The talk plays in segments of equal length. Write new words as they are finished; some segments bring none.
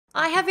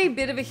I have a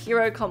bit of a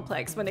hero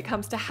complex when it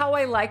comes to how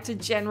I like to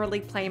generally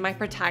play my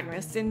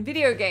protagonists in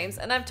video games,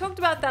 and I've talked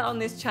about that on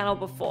this channel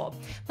before,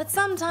 but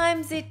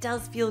sometimes it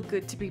does feel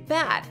good to be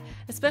bad,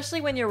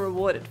 especially when you're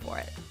rewarded for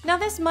it. Now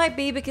this might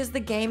be because the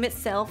game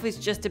itself is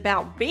just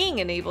about being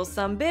an evil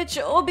sumbitch,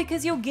 or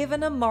because you're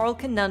given a moral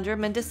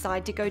conundrum and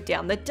decide to go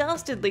down the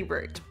dastardly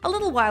route. A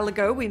little while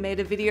ago we made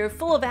a video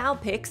full of our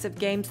picks of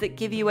games that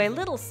give you a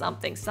little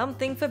something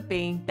something for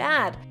being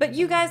bad, but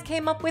you guys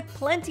came up with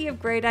plenty of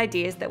great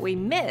ideas that we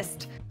missed.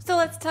 So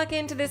let's tuck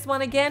into this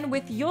one again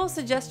with your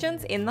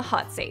suggestions in the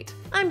hot seat.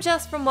 I'm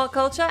Jess from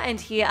WhatCulture, and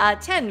here are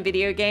 10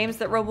 video games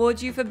that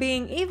reward you for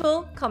being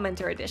evil,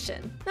 commenter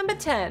edition. Number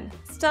 10,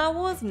 Star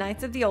Wars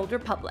Knights of the Old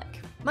Republic.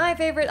 My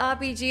favorite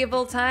RPG of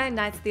all time,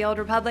 Knights of the Old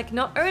Republic,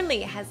 not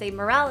only has a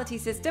morality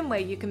system where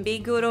you can be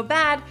good or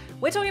bad,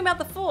 we're talking about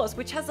the Force,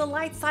 which has a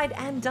light side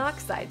and dark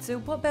side, so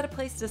what better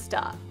place to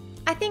start?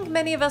 I think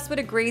many of us would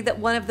agree that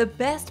one of the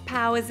best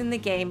powers in the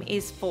game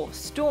is Force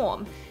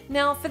Storm.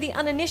 Now, for the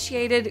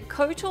uninitiated,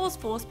 KOTOR's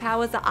force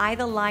powers are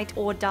either light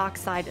or dark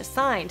side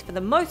assigned for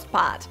the most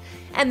part,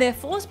 and their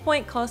force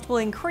point cost will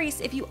increase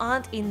if you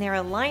aren't in their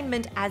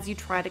alignment as you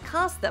try to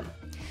cast them.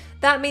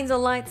 That means a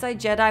light side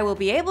Jedi will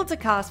be able to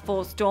cast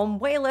Force Storm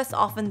way less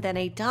often than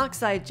a dark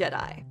side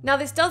Jedi. Now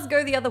this does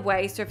go the other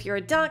way, so if you're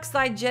a dark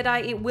side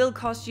Jedi, it will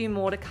cost you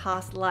more to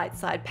cast light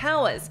side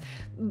powers,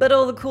 but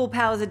all the cool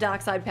powers are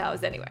dark side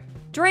powers anyway.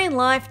 Drain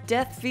life,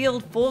 death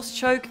field, force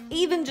choke,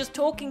 even just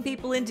talking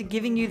people into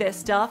giving you their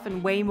stuff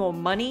and way more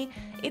money,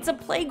 it's a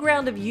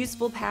playground of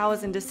useful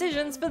powers and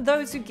decisions for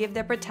those who give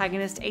their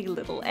protagonist a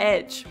little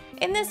edge.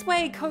 In this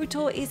way,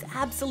 KOTOR is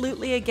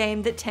absolutely a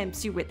game that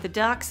tempts you with the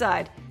dark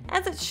side,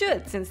 as it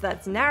should, since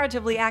that's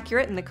narratively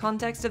accurate in the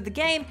context of the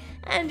game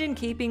and in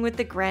keeping with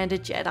the grander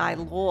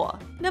Jedi lore.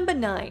 Number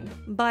 9,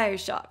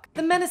 BioShock.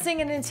 The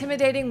menacing and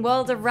intimidating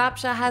world of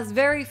Rapture has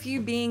very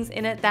few beings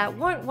in it that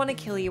won't want to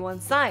kill you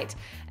on sight,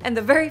 and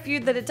the very few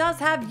that it does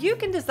have, you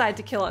can decide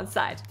to kill on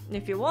sight,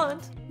 if you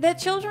want. They're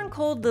children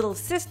called Little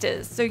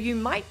Sisters, so you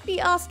might be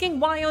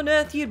asking why on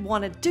earth you'd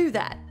want to do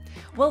that.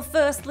 Well,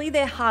 firstly,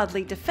 they're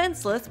hardly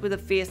defenseless with a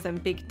fearsome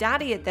Big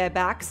Daddy at their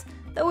backs,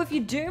 though if you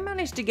do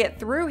manage to get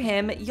through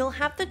him, you'll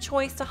have the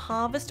choice to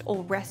harvest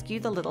or rescue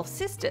the Little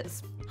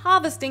Sisters.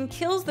 Harvesting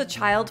kills the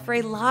child for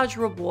a large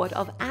reward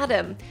of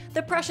Adam,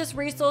 the precious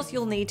resource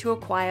you'll need to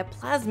acquire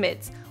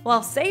plasmids,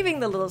 while saving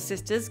the Little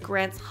Sisters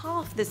grants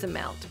half this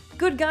amount.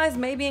 Good guys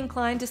may be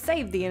inclined to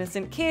save the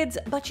innocent kids,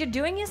 but you're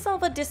doing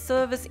yourself a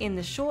disservice in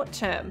the short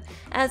term,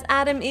 as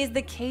Adam is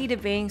the key to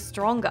being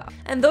stronger.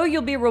 And though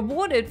you'll be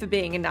rewarded for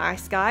being a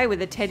nice guy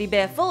with a teddy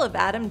bear full of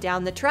Adam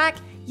down the track,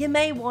 you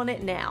may want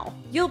it now.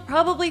 You'll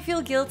probably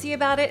feel guilty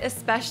about it,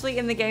 especially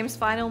in the game's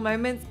final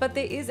moments, but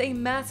there is a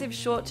massive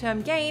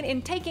short-term gain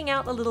in taking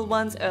out the little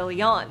ones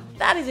early on.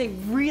 That is a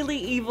really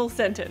evil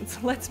sentence.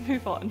 Let's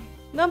move on.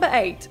 Number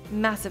 8,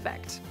 Mass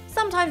Effect.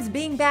 Sometimes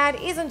being bad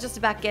isn't just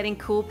about getting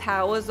cool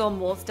powers or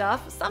more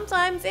stuff,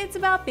 sometimes it's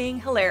about being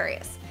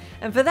hilarious.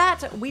 And for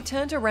that, we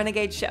turn to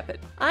Renegade Shepard.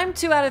 I'm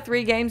 2 out of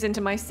 3 games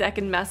into my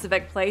second Mass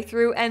Effect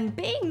playthrough, and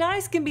being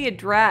nice can be a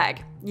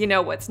drag. You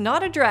know what's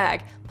not a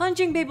drag?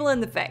 Punching people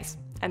in the face.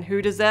 And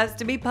who deserves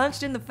to be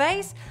punched in the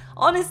face?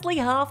 Honestly,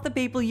 half the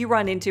people you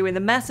run into in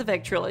the Mass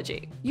Effect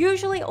trilogy.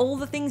 Usually all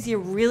the things you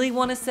really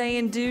want to say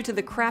and do to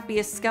the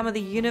crappiest scum of the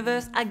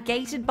universe are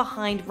gated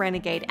behind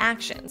renegade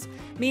actions,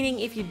 meaning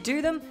if you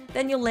do them,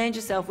 then you'll land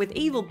yourself with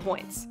evil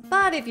points.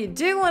 But if you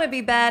do want to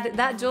be bad,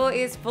 that door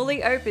is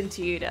fully open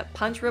to you to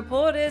punch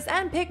reporters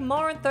and pick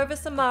Morinth over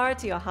Samara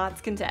to your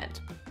heart's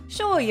content.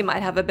 Sure, you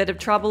might have a bit of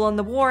trouble on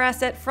the war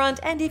asset front,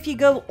 and if you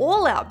go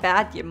all out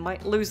bad, you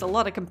might lose a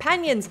lot of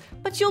companions,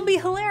 but you'll be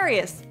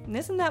hilarious.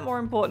 Isn't that more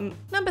important?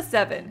 Number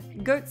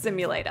 7, Goat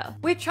Simulator.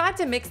 We've tried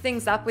to mix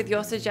things up with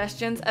your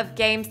suggestions of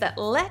games that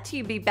let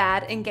you be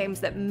bad and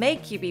games that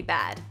make you be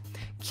bad.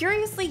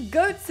 Curiously,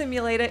 Goat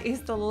Simulator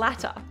is the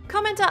latter.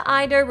 Commenter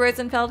Ido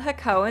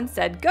Rosenfeld-Hakohen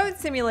said Goat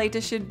Simulator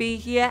should be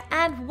here,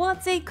 and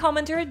what's a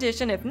commenter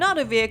edition if not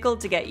a vehicle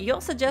to get your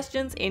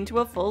suggestions into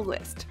a full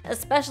list?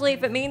 Especially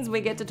if it means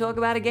we get to talk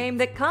about a game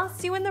that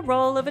casts you in the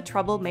role of a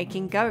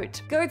troublemaking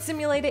goat. Goat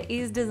Simulator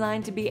is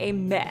designed to be a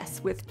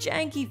mess, with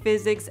janky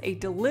physics, a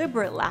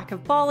deliberate lack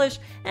of polish,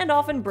 and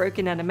often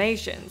broken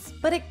animations.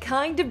 But it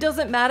kind of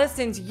doesn't matter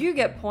since you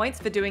get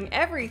points for doing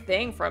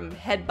everything from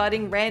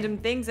headbutting random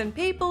things and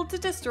people to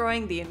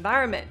destroying the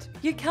environment.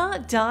 You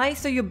can't die,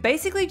 so you're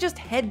basically just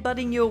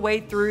headbutting your way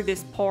through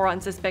this poor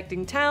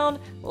unsuspecting town,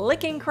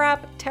 licking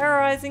crap,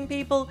 terrorizing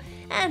people,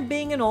 and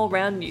being an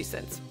all-round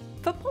nuisance.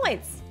 For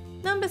points.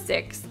 Number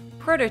 6,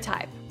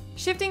 Prototype.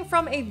 Shifting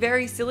from a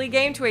very silly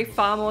game to a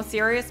far more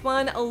serious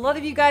one, a lot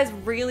of you guys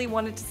really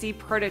wanted to see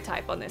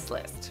Prototype on this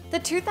list. The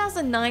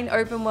 2009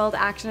 open-world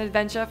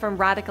action-adventure from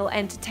Radical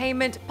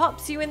Entertainment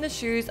pops you in the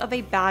shoes of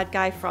a bad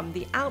guy from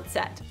the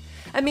outset.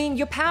 I mean,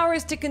 your power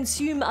is to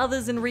consume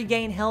others and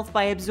regain health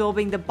by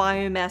absorbing the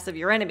biomass of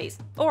your enemies,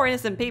 or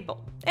innocent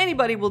people.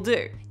 Anybody will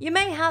do. You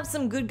may have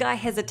some good guy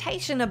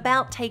hesitation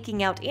about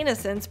taking out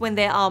innocents when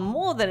there are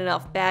more than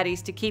enough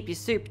baddies to keep you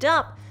souped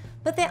up,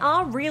 But there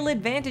are real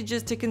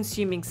advantages to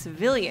consuming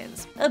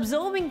civilians.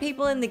 Absorbing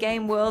people in the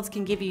game worlds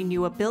can give you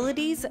new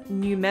abilities,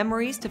 new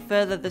memories to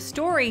further the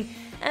story,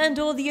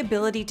 and/or the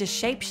ability to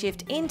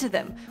shapeshift into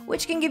them,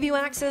 which can give you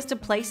access to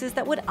places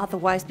that would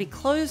otherwise be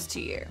closed to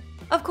you.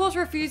 Of course,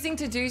 refusing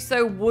to do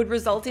so would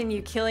result in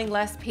you killing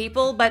less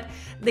people, but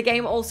the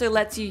game also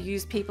lets you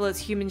use people as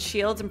human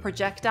shields and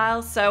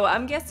projectiles, so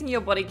I'm guessing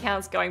your body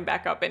count's going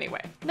back up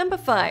anyway. Number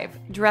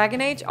 5. Dragon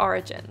Age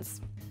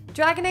Origins.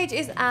 Dragon Age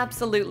is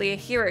absolutely a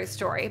hero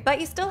story, but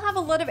you still have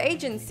a lot of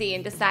agency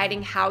in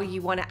deciding how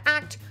you want to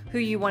act, who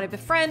you want to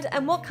befriend,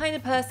 and what kind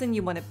of person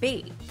you want to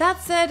be.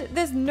 That said,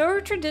 there's no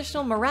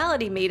traditional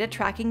morality meter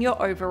tracking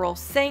your overall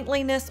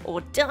saintliness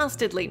or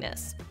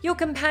dastardliness. Your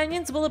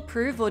companions will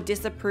approve or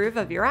disapprove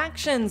of your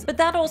actions, but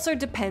that also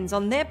depends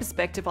on their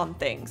perspective on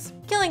things.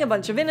 Killing a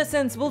bunch of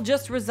innocents will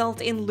just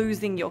result in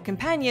losing your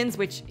companions,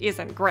 which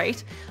isn't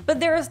great, but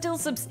there are still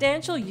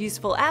substantial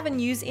useful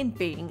avenues in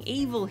being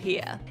evil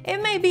here.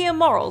 It may be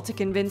immoral to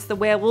convince the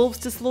werewolves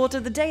to slaughter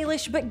the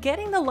Dalish, but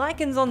getting the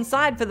Lycans on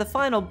side for the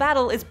final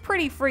battle is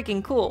pretty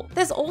freaking cool.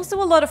 There's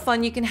also a lot of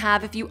fun you can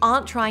have if you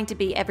aren't trying to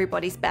be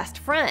everybody's best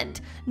friend.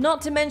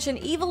 Not to mention,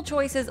 evil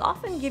choices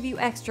often give you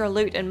extra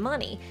loot and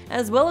money,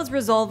 as well as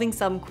resolving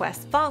some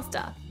quests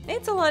faster.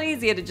 It's a lot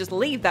easier to just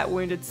leave that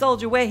wounded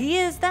soldier where he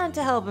is than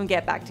to help him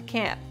get back to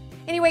camp.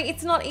 Anyway,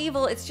 it's not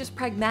evil, it's just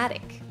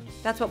pragmatic.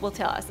 That's what we'll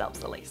tell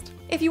ourselves at least.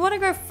 If you want to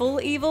go full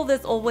evil,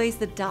 there's always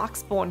the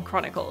Darkspawn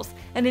Chronicles,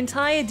 an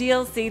entire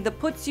DLC that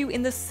puts you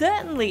in the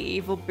certainly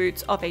evil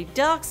boots of a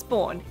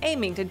Darkspawn,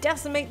 aiming to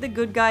decimate the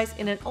good guys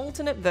in an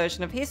alternate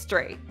version of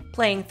history.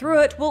 Playing through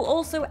it will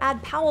also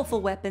add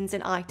powerful weapons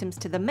and items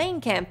to the main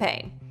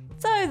campaign.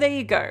 So there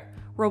you go,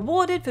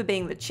 rewarded for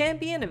being the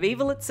champion of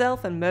evil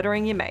itself and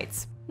murdering your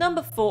mates.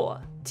 Number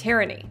 4.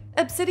 Tyranny.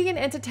 Obsidian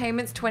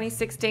Entertainment's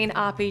 2016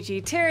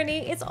 RPG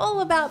Tyranny is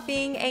all about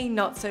being a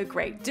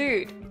not-so-great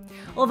dude.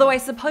 Although I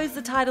suppose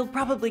the title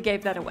probably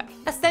gave that away.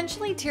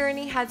 Essentially,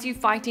 Tyranny has you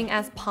fighting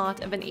as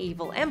part of an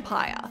evil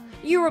empire.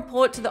 You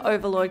report to the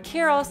Overlord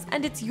Kyros,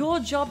 and it's your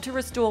job to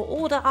restore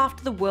order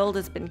after the world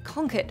has been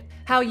conquered.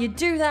 How you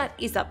do that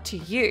is up to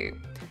you.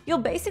 You'll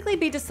basically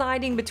be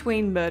deciding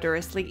between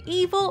murderously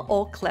evil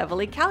or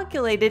cleverly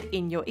calculated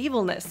in your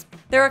evilness.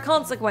 There are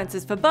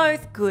consequences for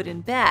both, good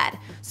and bad,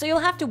 so you'll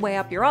have to weigh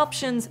up your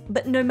options,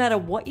 but no matter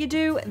what you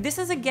do, this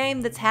is a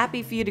game that's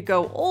happy for you to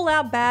go all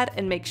out bad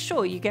and make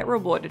sure you get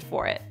rewarded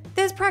for it.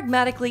 There's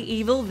pragmatically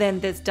evil, then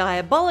there's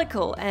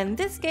diabolical, and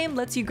this game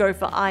lets you go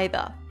for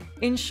either.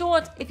 In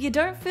short, if you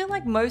don't feel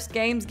like most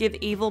games give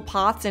evil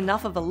paths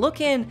enough of a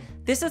look in,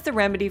 this is the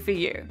remedy for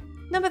you.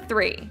 Number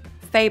 3.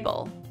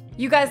 Fable.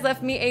 You guys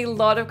left me a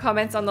lot of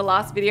comments on the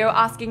last video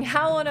asking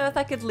how on earth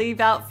I could leave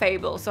out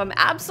Fable, so I'm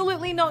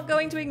absolutely not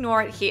going to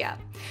ignore it here.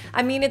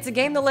 I mean, it's a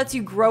game that lets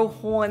you grow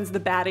horns the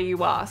badder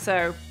you are,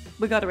 so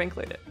we gotta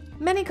include it.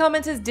 Many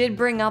commenters did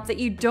bring up that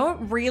you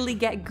don't really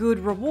get good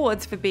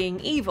rewards for being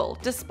evil,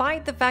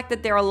 despite the fact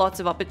that there are lots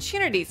of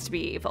opportunities to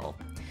be evil.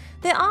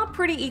 There are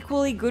pretty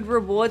equally good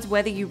rewards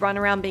whether you run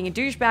around being a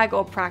douchebag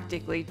or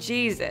practically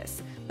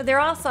Jesus. But there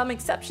are some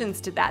exceptions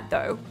to that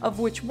though, of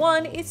which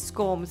one is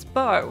Skorm's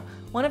Bow,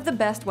 one of the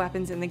best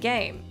weapons in the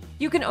game.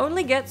 You can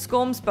only get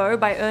Skorm's Bow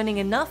by earning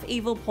enough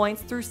evil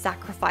points through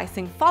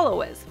sacrificing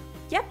followers.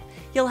 Yep,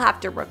 you'll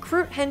have to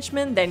recruit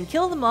henchmen, then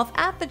kill them off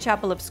at the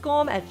Chapel of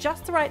Skorm at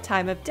just the right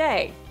time of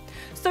day.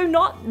 So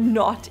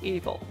not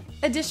evil.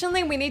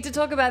 Additionally, we need to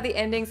talk about the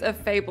endings of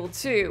Fable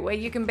 2, where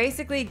you can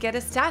basically get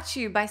a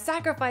statue by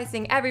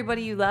sacrificing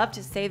everybody you love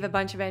to save a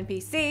bunch of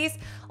NPCs,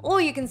 or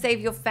you can save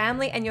your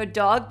family and your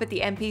dog but the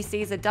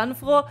NPCs are done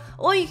for,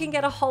 or you can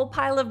get a whole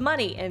pile of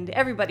money and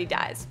everybody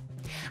dies.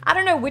 I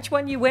don't know which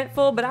one you went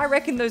for, but I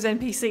reckon those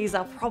NPCs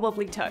are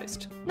probably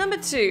toast. Number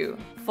 2.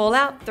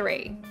 Fallout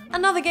 3.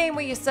 Another game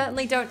where you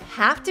certainly don't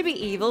have to be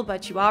evil,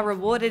 but you are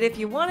rewarded if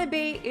you want to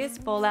be, is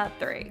Fallout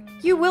 3.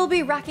 You will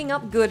be racking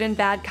up good and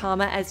bad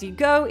karma as you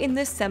go in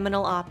this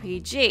seminal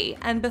RPG,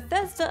 and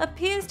Bethesda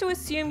appears to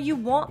assume you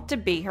want to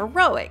be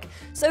heroic,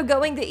 so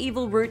going the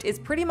evil route is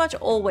pretty much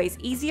always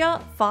easier,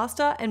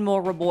 faster, and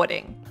more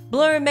rewarding.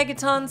 Blow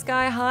Megaton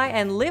sky high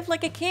and live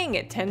like a king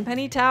at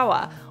Tenpenny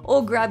Tower,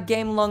 or grab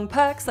game-long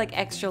perks like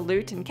extra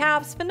loot and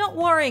caps for not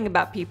worrying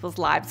about people's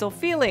lives or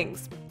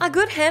feelings. A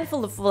good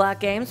handful of Fallout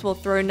games will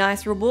throw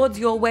nice rewards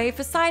your way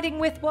for siding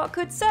with what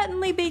could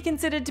certainly be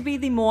considered to be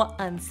the more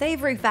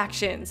unsavory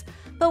factions,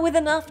 but with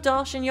enough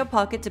dosh in your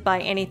pocket to buy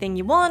anything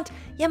you want,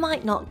 you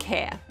might not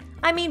care.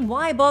 I mean,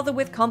 why bother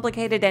with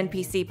complicated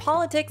NPC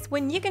politics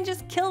when you can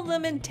just kill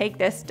them and take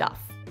their stuff?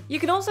 You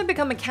can also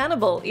become a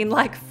cannibal in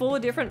like 4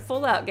 different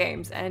Fallout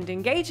games, and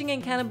engaging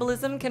in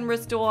cannibalism can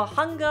restore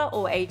hunger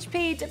or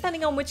HP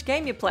depending on which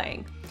game you're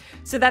playing.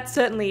 So that's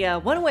certainly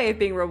one way of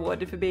being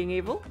rewarded for being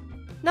evil.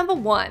 Number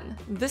 1.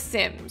 The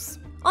Sims.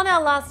 On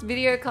our last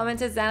video,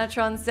 commenter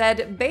Xanatron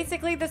said,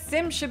 basically The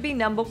Sims should be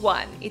number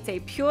 1. It's a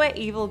pure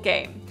evil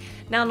game.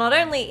 Now, not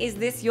only is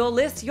this your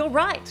list, you're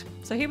right.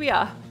 So here we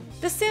are.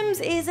 The Sims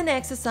is an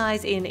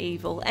exercise in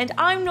evil, and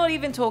I'm not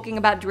even talking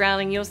about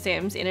drowning your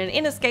Sims in an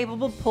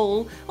inescapable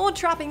pool or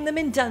trapping them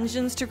in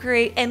dungeons to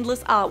create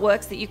endless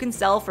artworks that you can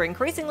sell for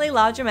increasingly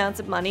large amounts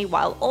of money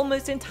while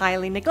almost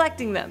entirely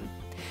neglecting them.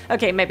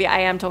 Okay, maybe I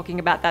am talking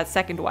about that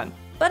second one.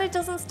 But it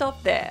doesn't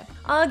stop there.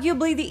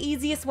 Arguably the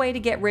easiest way to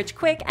get rich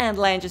quick and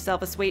land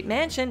yourself a sweet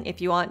mansion, if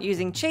you aren't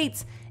using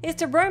cheats, is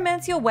to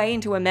romance your way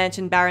into a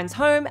mansion baron's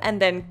home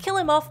and then kill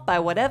him off by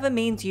whatever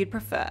means you'd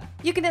prefer.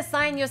 You can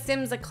assign your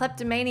Sims a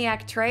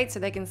kleptomaniac trait so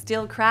they can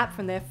steal crap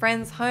from their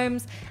friends'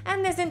 homes,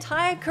 and there's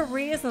entire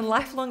careers and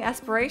lifelong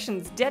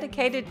aspirations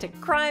dedicated to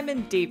crime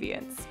and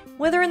deviance.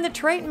 Whether in the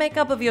trait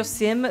makeup of your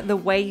Sim, the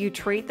way you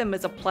treat them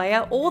as a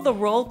player, or the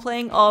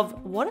role-playing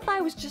of, what if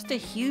I was just a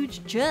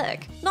huge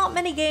jerk? Not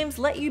many games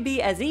let you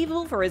be as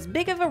evil for as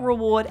big of a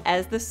reward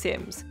as The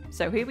Sims.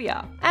 So here we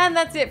are. And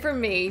that's it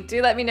from me.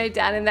 Do let me know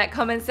down in that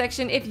comment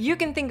section if you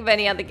can think of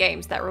any other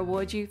games that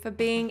reward you for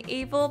being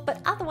evil.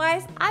 But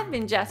otherwise, I've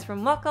been Jess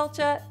from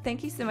WhatCulture.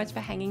 Thank you so much for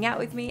hanging out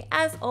with me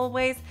as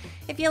always.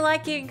 If you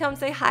like it, you can come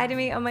say hi to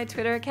me on my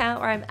Twitter account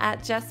where I'm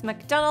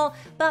 @JessMcDonald.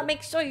 But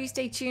make sure you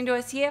stay tuned to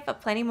us here for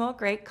plenty more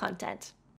great content.